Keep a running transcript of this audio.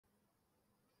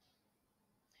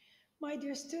My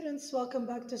dear students, welcome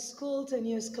back to school to a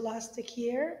new scholastic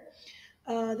year.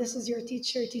 This is your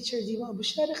teacher Dima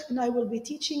Abusharkh, and I will be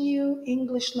teaching you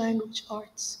English language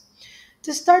arts.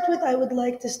 To start with, I would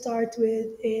like to start with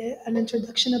an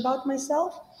introduction about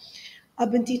myself.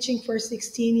 I've been teaching for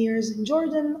 16 years in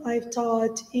Jordan. I've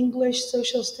taught English,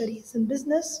 social studies, and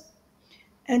business,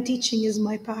 and teaching is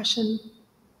my passion.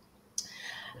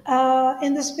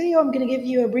 In this video, I'm going to give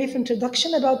you a brief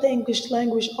introduction about the English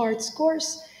language arts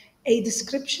course, a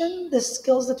description, the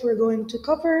skills that we're going to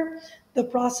cover, the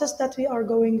process that we are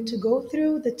going to go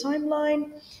through, the timeline,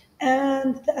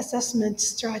 and the assessment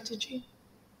strategy.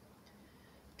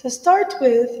 To start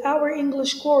with, our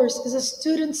English course is a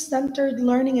student-centered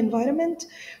learning environment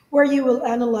where you will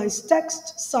analyze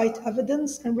text, cite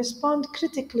evidence, and respond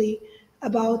critically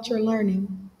about your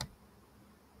learning.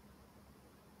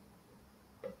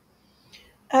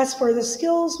 As for the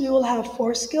skills, we will have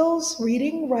four skills: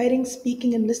 reading, writing,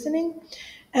 speaking, and listening.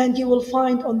 And you will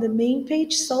find on the main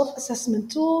page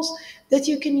self-assessment tools that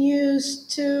you can use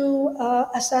to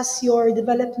assess your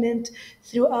development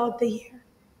throughout the year.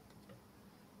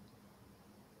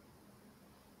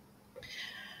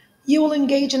 You will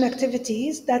engage in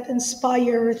activities that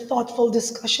inspire thoughtful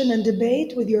discussion and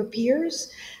debate with your peers,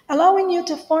 allowing you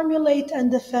to formulate and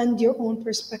defend your own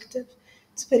perspective.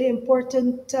 It's very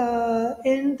important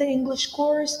in the English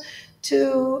course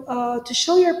to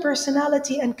show your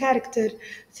personality and character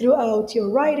throughout your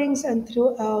writings and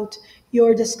throughout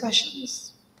your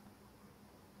discussions.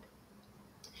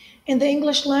 In the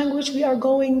English language, we are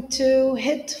going to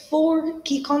hit four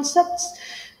key concepts: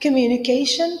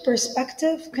 communication,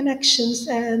 perspective, connections,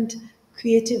 and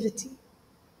creativity.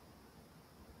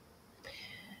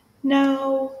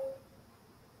 Now,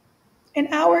 in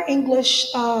our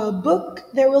English book,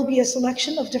 there will be a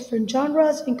selection of different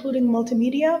genres, including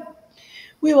multimedia.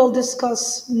 We will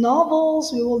discuss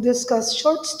novels, we will discuss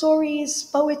short stories,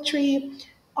 poetry,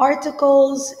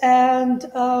 articles, and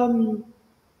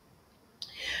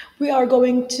we are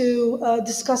going to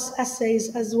discuss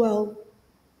essays as well.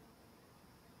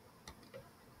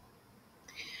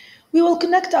 We will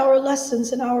connect our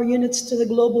lessons and our units to the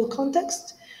global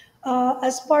context.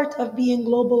 As part of being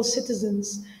global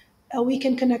citizens, we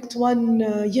can connect one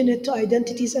unit to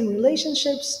identities and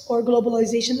relationships, or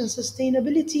globalization and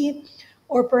sustainability,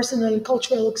 or personal and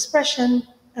cultural expression,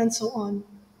 and so on.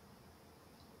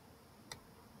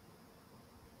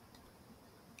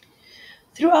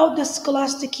 Throughout the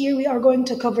scholastic year, we are going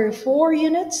to cover four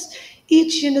units.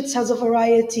 Each unit has a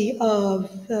variety of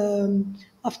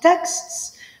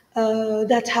texts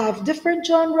that have different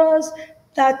genres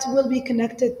that will be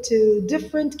connected to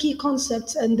different key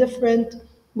concepts and different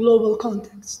global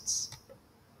contexts.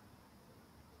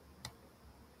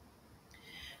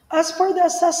 As for the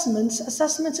assessments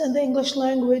in the English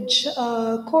language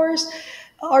course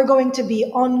are going to be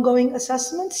ongoing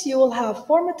assessments. You will have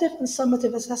formative and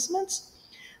summative assessments.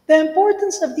 The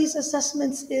importance of these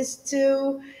assessments is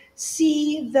to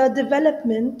see the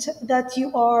development that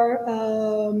you are,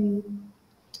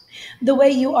 the way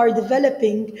you are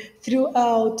developing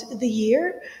throughout the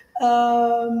year,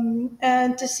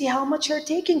 and to see how much you're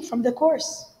taking from the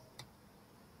course.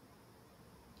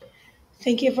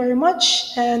 Thank you very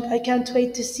much, and I can't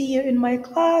wait to see you in my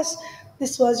class.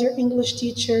 This was your English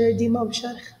teacher, Dima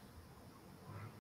Abusharkh.